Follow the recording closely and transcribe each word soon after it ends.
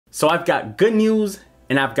So I've got good news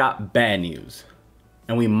and I've got bad news.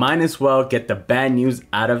 And we might as well get the bad news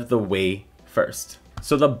out of the way first.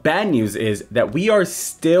 So the bad news is that we are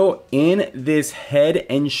still in this head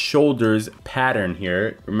and shoulders pattern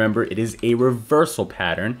here. Remember, it is a reversal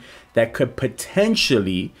pattern that could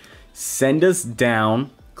potentially send us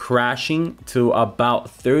down, crashing to about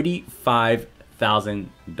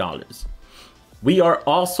 $35,000. We are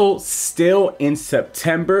also still in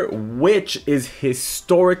September, which is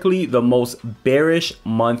historically the most bearish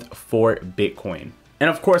month for Bitcoin. And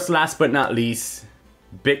of course, last but not least,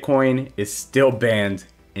 Bitcoin is still banned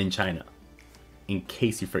in China, in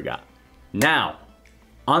case you forgot. Now,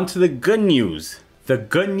 on to the good news. The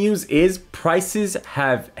good news is prices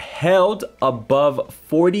have held above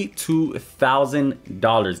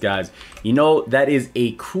 $42,000, guys. You know, that is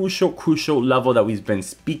a crucial level that we've been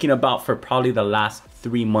speaking about for probably the last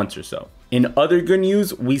 3 months or so. In other good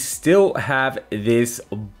news, we still have this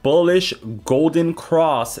bullish golden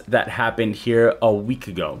cross that happened here a week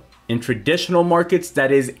ago. In traditional markets,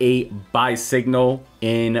 that is a buy signal.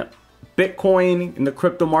 In Bitcoin, in the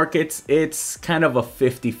crypto markets, it's kind of a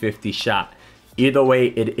 50-50 shot. Either way,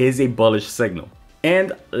 it is a bullish signal.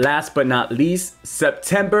 And last but not least,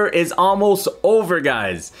 September is almost over,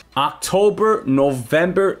 guys. October,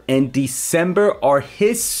 November, and December are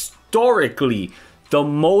historically the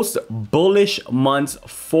most bullish months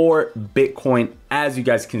for Bitcoin, as you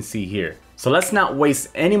guys can see here. So let's not waste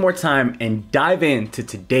any more time and dive into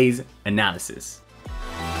today's analysis.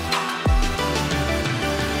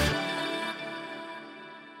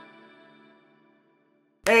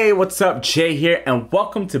 Hey, what's up? Jay here, and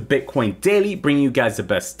welcome to Bitcoin Daily, bringing you guys the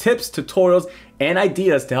best tips, tutorials, and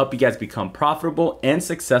ideas to help you guys become profitable and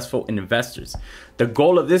successful investors. The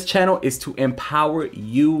goal of this channel is to empower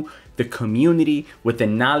you, the community, with the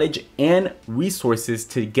knowledge and resources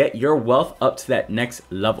to get your wealth up to that next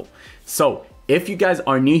level. So if you guys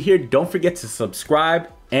are new here, don't forget to subscribe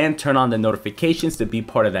and turn on the notifications to be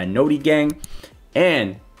part of that Noti gang.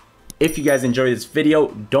 And if you guys enjoy this video,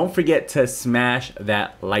 don't forget to smash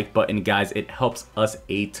that like button, guys. It helps us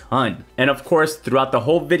a ton. And of course, throughout the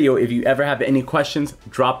whole video, if you ever have any questions,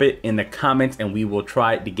 drop it in the comments and we will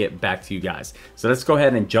try to get back to you guys. So let's go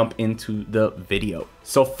ahead and jump into the video.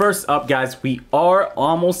 So first up, guys, we are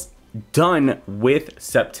almost done with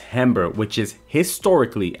September, which is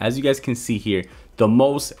historically, as you guys can see here, the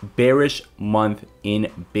most bearish month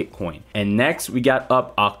in Bitcoin. And next we got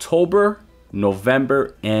up October,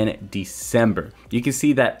 November, and December. You can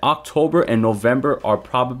see that October and November are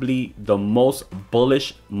probably the most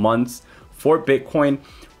bullish months for Bitcoin,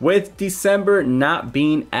 with December not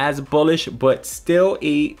being as bullish, but still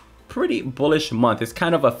a pretty bullish month. It's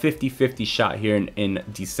kind of a 50-50 shot here in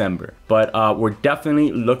December, but we're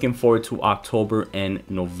definitely looking forward to October and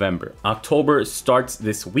November. October starts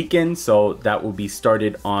this weekend, so that will be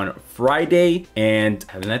started on Friday, and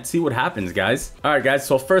let's see what happens, guys. All right, guys,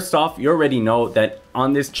 so first off, you already know that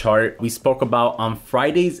on this chart we spoke about on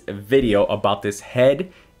Friday's video about this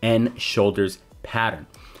head and shoulders pattern.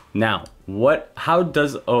 Now, how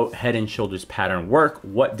does a head and shoulders pattern work?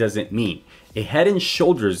 What does it mean? A head and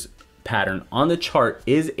shoulders pattern on the chart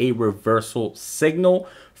is a reversal signal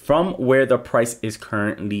from where the price is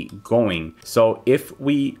currently going. So if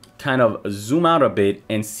we kind of zoom out a bit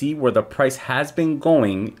and see where the price has been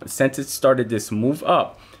going since it started this move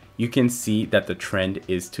up, you can see that the trend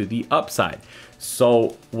is to the upside.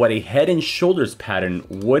 So what a head and shoulders pattern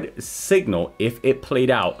would signal if it played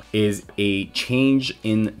out is a change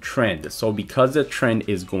in trend. So because the trend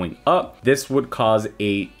is going up, this would cause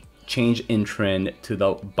a change in trend to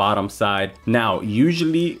the bottom side. Now,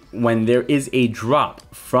 usually when there is a drop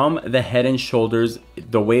from the head and shoulders,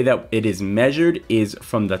 the way that it is measured is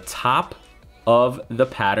from the top of the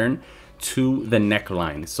pattern to the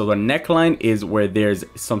neckline. So the neckline is where there's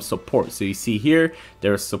some support. So you see here,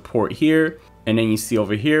 there's support here, and then you see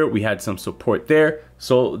over here, we had some support there.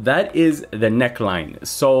 So that is the neckline.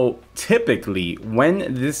 So typically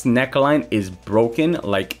when this neckline is broken,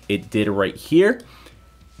 like it did right here,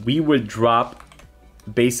 we would drop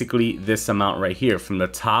basically this amount right here from the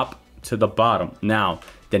top to the bottom. Now,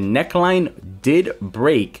 the neckline did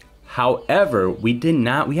break. However, we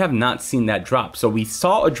have not seen that drop. So we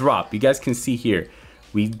saw a drop. You guys can see here,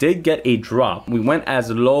 we did get a drop. We went as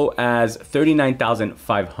low as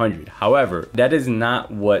 39,500. However, that is not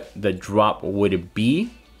what the drop would be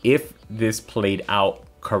if this played out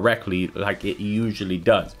correctly like it usually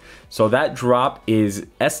does. So that drop is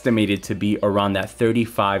estimated to be around that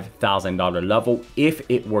 $35,000 level if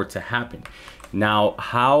it were to happen. Now,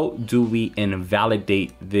 how do we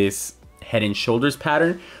invalidate this head and shoulders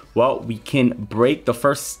pattern? Well, we can break, the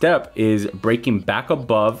first step is breaking back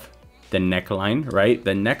above the neckline, right?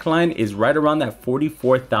 The neckline is right around that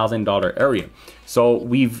 $44,000 area. So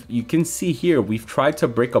you can see here, we've tried to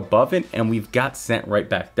break above it and we've got sent right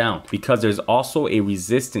back down because there's also a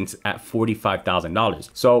resistance at $45,000.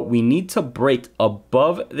 So we need to break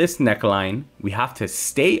above this neckline. We have to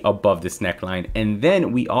stay above this neckline. And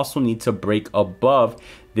then we also need to break above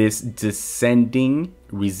this descending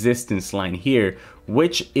resistance line here,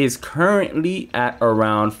 which is currently at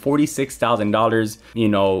around $46,000. You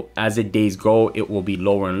know, as the days go, it will be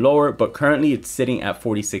lower and lower, but currently it's sitting at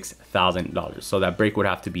 $46,000. So that break would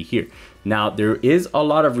have to be here. Now, there is a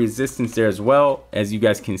lot of resistance there as well. As you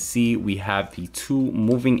guys can see, we have the two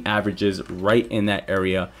moving averages right in that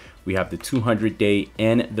area. We have the 200-day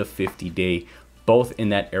and the 50-day, both in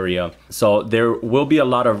that area. So there will be a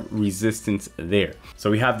lot of resistance there. So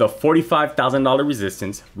we have the $45,000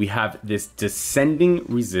 resistance. We have this descending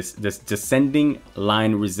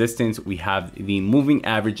line resistance. We have the moving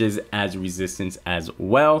averages as resistance as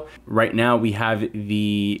well. Right now we have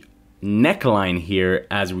the neckline here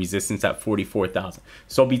as resistance at 44,000.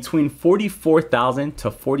 So between 44,000 to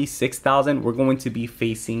 46,000, we're going to be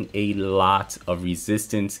facing a lot of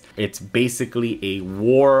resistance. It's basically a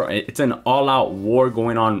war. It's an all-out war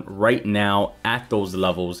going on right now at those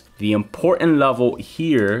levels. The important level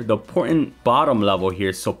here, the important bottom level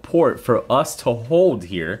here, support for us to hold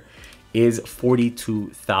here is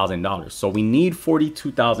 $42,000. So we need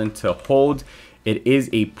 42,000 to hold. It is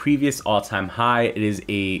a previous all-time high. It is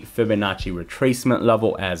a Fibonacci retracement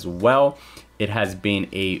level as well. It has been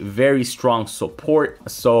a very strong support.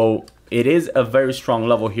 So it is a very strong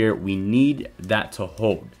level here. We need that to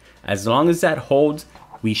hold. As long as that holds,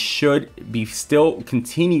 we should be still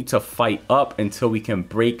continue to fight up until we can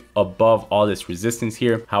break above all this resistance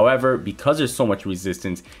here. However, because there's so much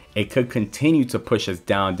resistance, it could continue to push us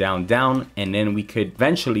down, down, down, and then we could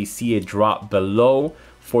eventually see it drop below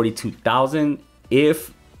 42,000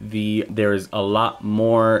 if there is a lot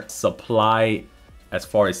more supply as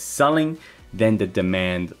far as selling than the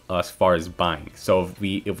demand as far as buying. So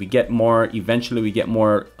if we get more, eventually we get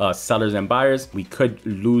more sellers and buyers, we could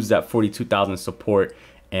lose that 42,000 support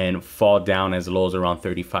and fall down as low as around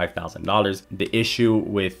 $35,000. The issue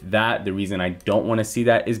with that, the reason I don't want to see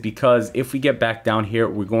that is because if we get back down here,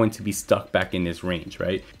 we're going to be stuck back in this range,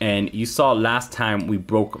 right? And you saw last time we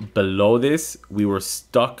broke below this, we were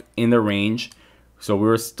stuck in the range. So we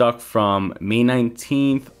were stuck from May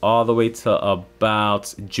 19th all the way to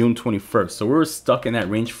about June 21st. So we were stuck in that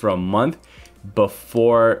range for a month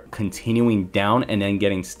before continuing down and then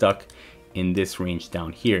getting stuck in this range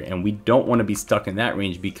down here. And we don't want to be stuck in that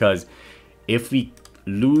range, because if we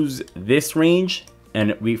lose this range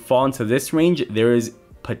and we fall into this range, there is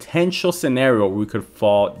potential scenario where we could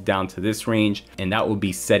fall down to this range, and that would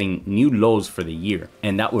be setting new lows for the year,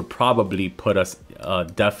 and that would probably put us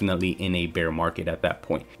definitely in a bear market at that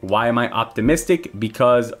point. Why am I optimistic?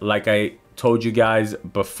 Because like I told you guys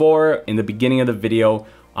before in the beginning of the video,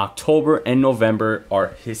 October and November are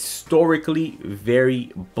historically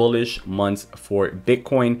very bullish months for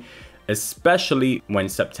Bitcoin, especially when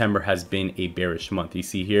September has been a bearish month. You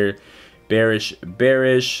see here, bearish,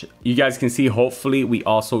 bearish. You guys can see, hopefully we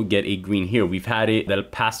also get a green here. We've had it the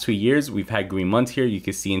past 2 years. We've had green months here. You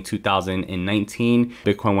can see in 2019,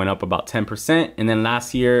 Bitcoin went up about 10%. And then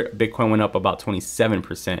last year, Bitcoin went up about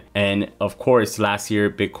 27%. And of course, last year,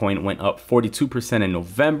 Bitcoin went up 42% in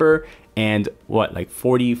November and what, like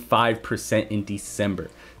 45% in December.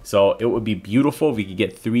 So it would be beautiful if we could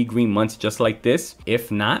get 3 green months just like this. If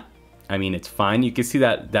not, I mean, it's fine. You can see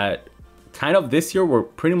that kind of this year we're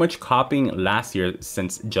pretty much copying last year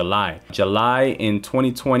since July in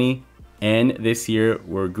 2020, and this year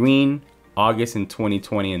we're green. August in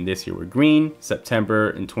 2020 and this year we're green.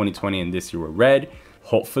 September in 2020 and this year we're red.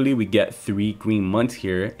 Hopefully we get 3 green months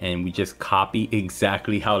here and we just copy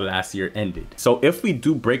exactly how last year ended. So if we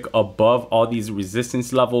do break above all these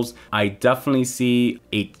resistance levels, I definitely see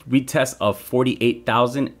a retest of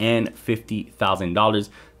 $48,000 and $50,000.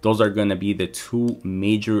 Those are going to be the 2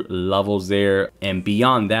 major levels there. And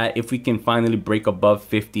beyond that, if we can finally break above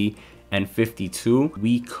 50 and 52,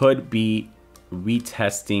 we could be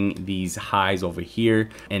retesting these highs over here.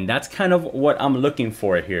 And that's kind of what I'm looking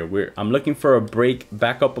for here. I'm looking for a break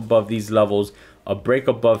back up above these levels, a break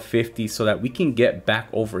above 50, so that we can get back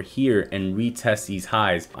over here and retest these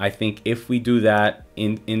highs. I think if we do that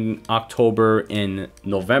in October and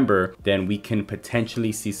November, then we can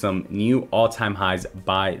potentially see some new all-time highs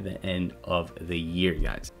by the end of the year,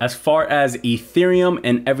 guys. As far as Ethereum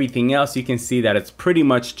and everything else, you can see that it's pretty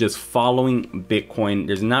much just following Bitcoin.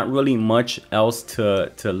 There's not really much else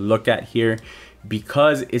to look at here.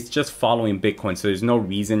 because it's just following Bitcoin. So there's no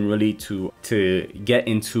reason really to get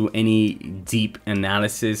into any deep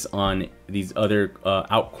analysis on these other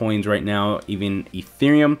altcoins right now, even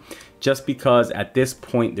Ethereum, just because at this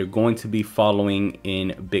point they're going to be following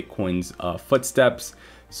in Bitcoin's footsteps.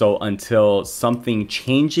 So until something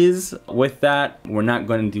changes with that, we're not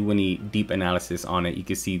going to do any deep analysis on it. You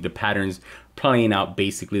can see the patterns playing out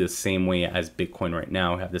basically the same way as Bitcoin right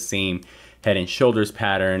now. We have the same head and shoulders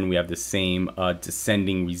pattern. We have the same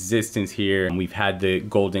descending resistance here. And we've had the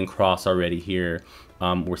golden cross already here.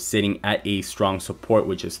 We're sitting at a strong support,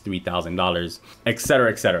 which is $3,000,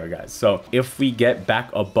 etc., guys. So if we get back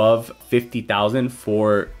above 50,000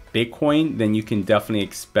 for Bitcoin, then you can definitely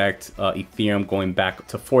expect Ethereum going back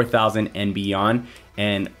to 4,000 and beyond,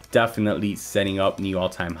 and definitely setting up new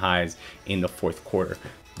all-time highs in the fourth quarter.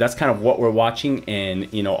 That's kind of what we're watching,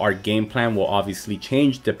 and you know, our game plan will obviously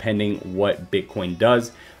change depending what Bitcoin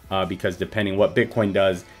does, because depending what Bitcoin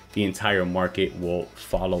does, the entire market will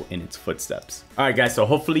follow in its footsteps. All right, guys, so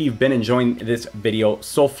hopefully you've been enjoying this video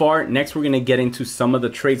so far. Next, we're gonna get into some of the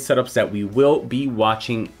trade setups that we will be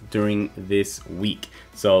watching during this week.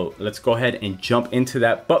 So let's go ahead and jump into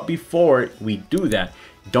that. But before we do that,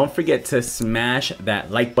 don't forget to smash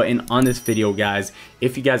that like button on this video, guys.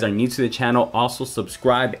 If you guys are new to the channel, also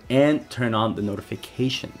subscribe and turn on the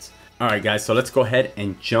notifications. All right, guys, so let's go ahead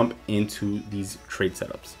and jump into these trade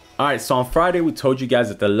setups. All right, so on Friday, we told you guys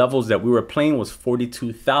that the levels that we were playing was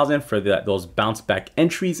 42,000 for those bounce back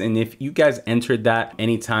entries. And if you guys entered that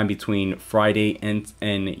anytime between Friday and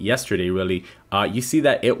yesterday, really, you see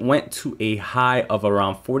that it went to a high of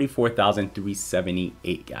around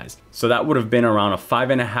 44,378, guys. So that would have been around a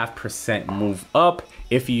 5.5% move up.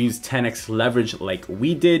 If you use 10x leverage like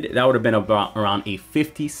we did, that would have been about around a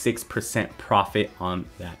 56% profit on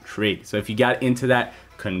that trade. So if you got into that,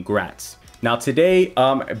 congrats. Now today,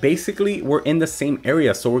 basically we're in the same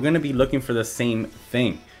area, so we're gonna be looking for the same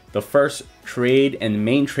thing. The first trade and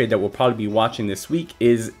main trade that we'll probably be watching this week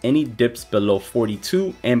is any dips below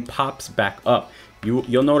 42 and pops back up.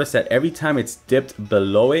 You'll notice that every time it's dipped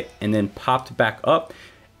below it and then popped back up,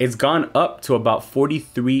 it's gone up to about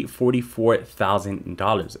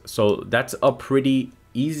 $44,000. So that's a pretty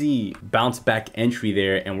easy bounce back entry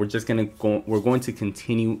there, and we're going to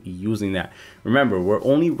continue using that. Remember, we're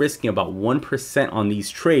only risking about 1% on these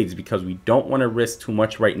trades because we don't want to risk too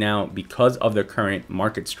much right now because of the current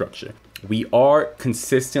market structure. We are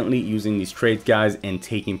consistently using these trades, guys, and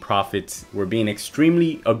taking profits. We're being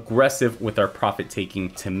extremely aggressive with our profit taking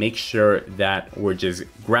to make sure that we're just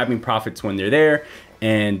grabbing profits when they're there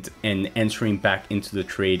and entering back into the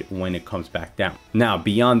trade when it comes back down. Now,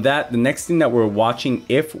 beyond that, the next thing that we're watching,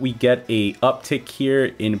 if we get a uptick here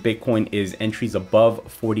in Bitcoin, is entries above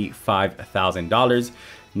 $45,000.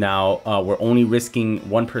 Now, we're only risking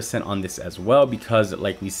 1% on this as well, because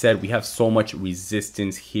like we said, we have so much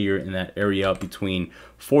resistance here in that area between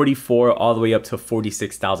 44 all the way up to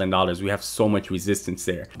 $46,000. We have so much resistance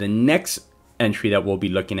there. The next entry that we'll be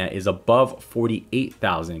looking at is above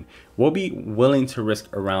 48,000. We'll be willing to risk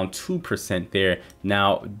around 2% there.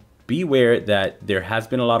 Now, beware that there has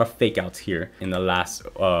been a lot of fake outs here in the last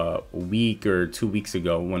week or 2 weeks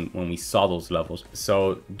ago when we saw those levels.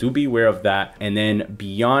 So do beware of that. And then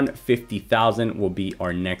beyond 50,000 will be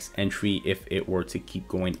our next entry if it were to keep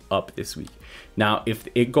going up this week. Now, if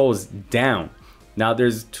it goes down, now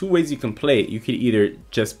there's two ways you can play it. You could either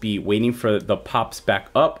just be waiting for the pops back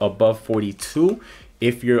up above 42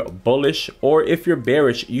 if you're bullish, or if you're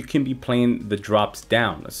bearish, you can be playing the drops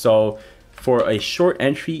down. So for a short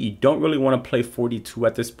entry, you don't really want to play 42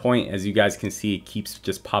 at this point. As you guys can see, it keeps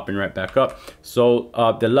just popping right back up. So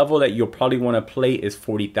the level that you'll probably want to play is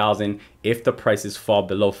 40,000. If the prices fall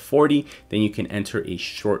below 40, then you can enter a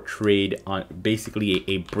short trade on basically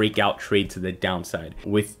a breakout trade to the downside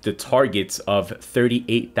with the targets of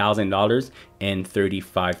 $38,000 and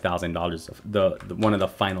 $35,000, one of the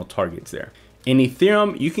final targets there. In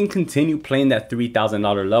Ethereum, you can continue playing that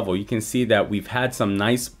 $3,000 level. You can see that we've had some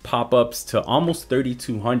nice pop-ups to almost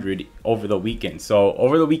 3,200 over the weekend. So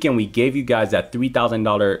over the weekend, we gave you guys that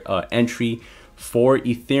 $3,000 entry for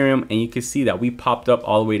Ethereum, and you can see that we popped up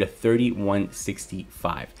all the way to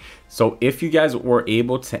 3,165. So if you guys were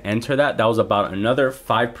able to enter that, that was about another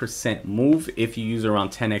 5% move. If you use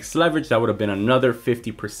around 10x leverage, that would have been another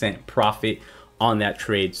 50% profit on that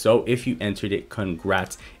trade. So if you entered it,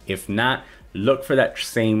 congrats. If not, look for that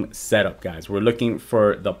same setup, guys. We're looking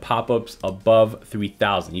for the pop-ups above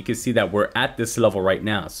 3,000. You can see that we're at this level right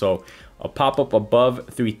now. So a pop-up above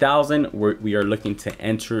 3,000, we are looking to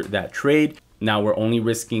enter that trade. Now we're only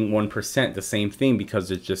risking 1%, the same thing, because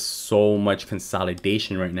there's just so much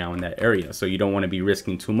consolidation right now in that area. So you don't want to be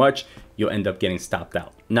risking too much. you'll end up getting stopped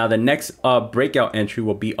out. Now the next breakout entry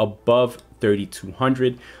will be above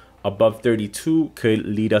 3,200. Above 32 could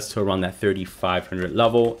lead us to around that 3,500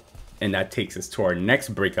 level, and that takes us to our next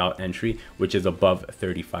breakout entry, which is above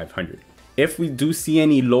 3,500. If we do see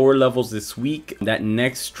any lower levels this week, that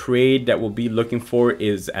next trade that we'll be looking for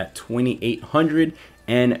is at 2,800,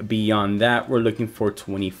 and beyond that we're looking for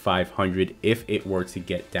 2,500 if it were to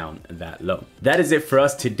get down that low. That is it for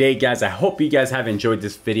us today, guys. I hope you guys have enjoyed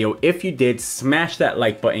this video. If you did, smash that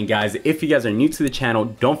like button, guys. If you guys are new to the channel,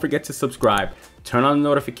 don't forget to subscribe, turn on the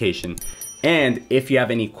notification, and if you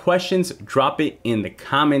have any questions, drop it in the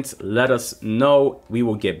comments. Let us know. We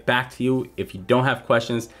will get back to you. If you don't have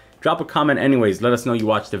questions, drop a comment anyways. Let us know you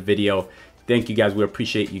watched the video. Thank you guys. We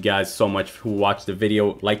appreciate you guys so much who watched the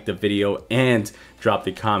video, liked the video, and dropped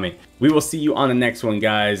a comment. We will see you on the next one,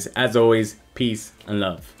 guys. As always, peace and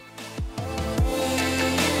love.